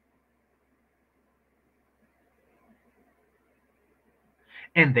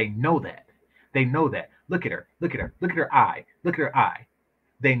 And they know that. They know that. Look at her. Look at her. Look at her eye. Look at her eye.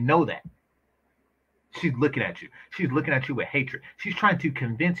 They know that. She's looking at you. She's looking at you with hatred. She's trying to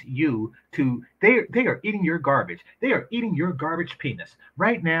convince you to. They are eating your garbage. They are eating your garbage penis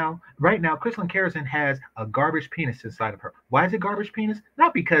right now. Christelyn Karazin has a garbage penis inside of her. Why is it garbage penis?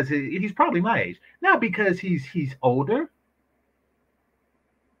 Not because he's probably my age. Not because he's older.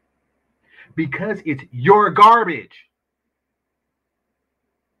 Because it's your garbage.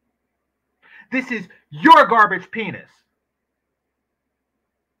 This is your garbage penis.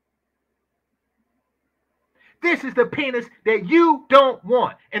 This is the penis that you don't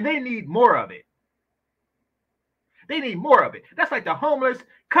want, and they need more of it. They need more of it. That's like the homeless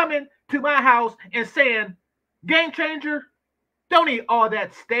coming to my house and saying, "Game changer, don't eat all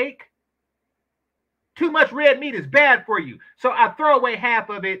that steak. Too much red meat is bad for you." So I throw away half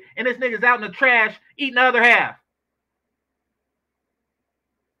of it, and this nigga's out in the trash eating the other half.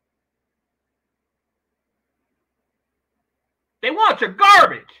 They want your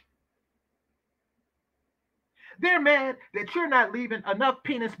garbage. They're mad that you're not leaving enough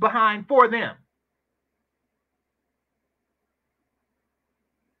penis behind for them.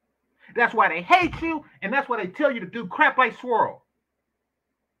 That's why they hate you, and that's why they tell you to do crap like Swirl.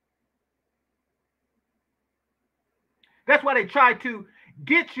 That's why they try to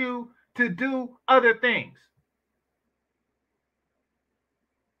get you to do other things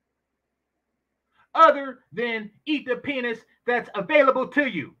other than eat the penis that's available to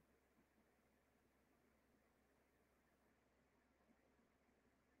you.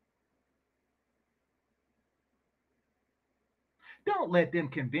 Don't let them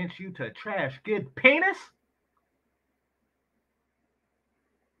convince you to trash good penis.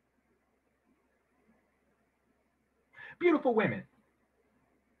 Beautiful women.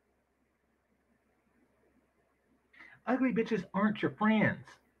 Ugly bitches aren't your friends.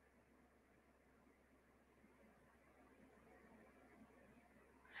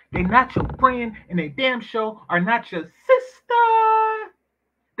 They not your friend, and they damn sure are not your sister.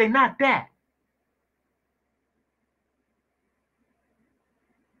 They not that.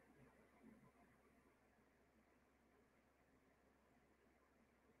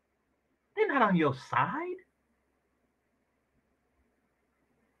 They're not on your side.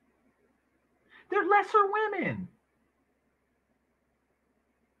 They're lesser women.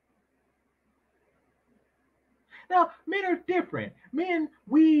 Now, men are different. Men,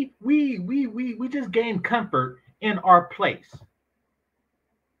 we just gain comfort in our place.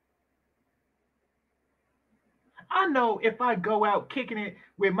 I know if I go out kicking it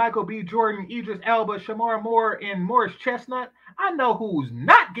with Michael B. Jordan, Idris Elba, Shamar Moore, and Morris Chestnut, I know who's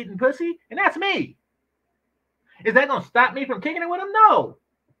not getting pussy, and that's me. Is that going to stop me from kicking it with him? No.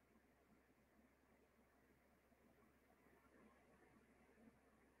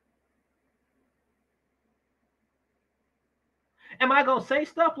 Am I going to say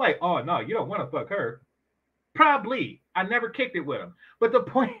stuff like, oh, no, you don't want to fuck her? Probably. I never kicked it with him. But the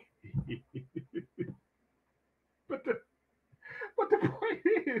point... but the point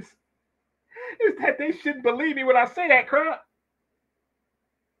is that they shouldn't believe me when I say that crap.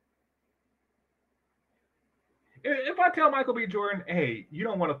 If I tell Michael B. Jordan, hey, you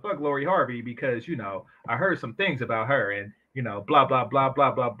don't want to fuck Lori Harvey because, I heard some things about her and, blah, blah, blah,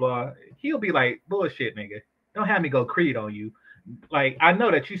 blah, blah, blah. He'll be like, bullshit, nigga. Don't have me go Creed on you. Like, I know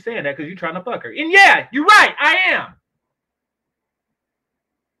that you're saying that because you're trying to fuck her. And yeah, you're right. I am.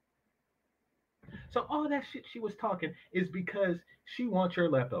 So all that shit she was talking is because she wants your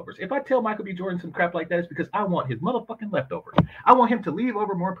leftovers. If I tell Michael B. Jordan some crap like that, it's because I want his motherfucking leftovers. I want him to leave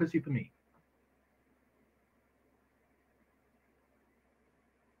over more pussy for me.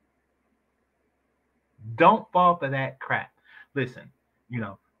 Don't fall for that crap. Listen,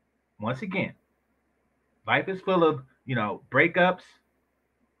 once again, life is full of, breakups,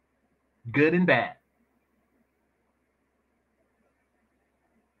 good and bad.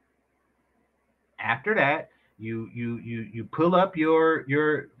 After that, you pull up your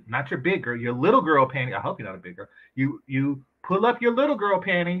not your big girl, your little girl panties. I hope you're not a big girl. You pull up your little girl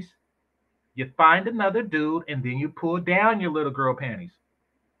panties, you find another dude, and then you pull down your little girl panties.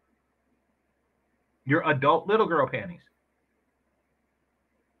 Your adult little girl panties.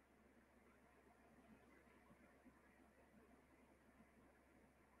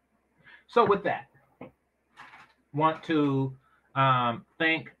 So with that, want to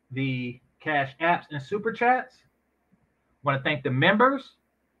thank the Cash Apps and Super Chats. Want to thank the members.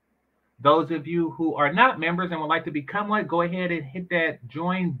 Those of you who are not members and would like to become one, go ahead and hit that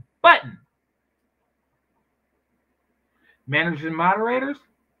join button. Managers and moderators,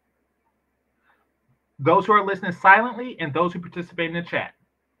 those who are listening silently, and those who participate in the chat.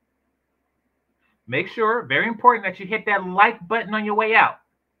 Make sure, very important, that you hit that like button on your way out.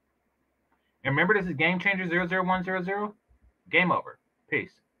 And remember, this is Game Changer 00100. Game over. Peace.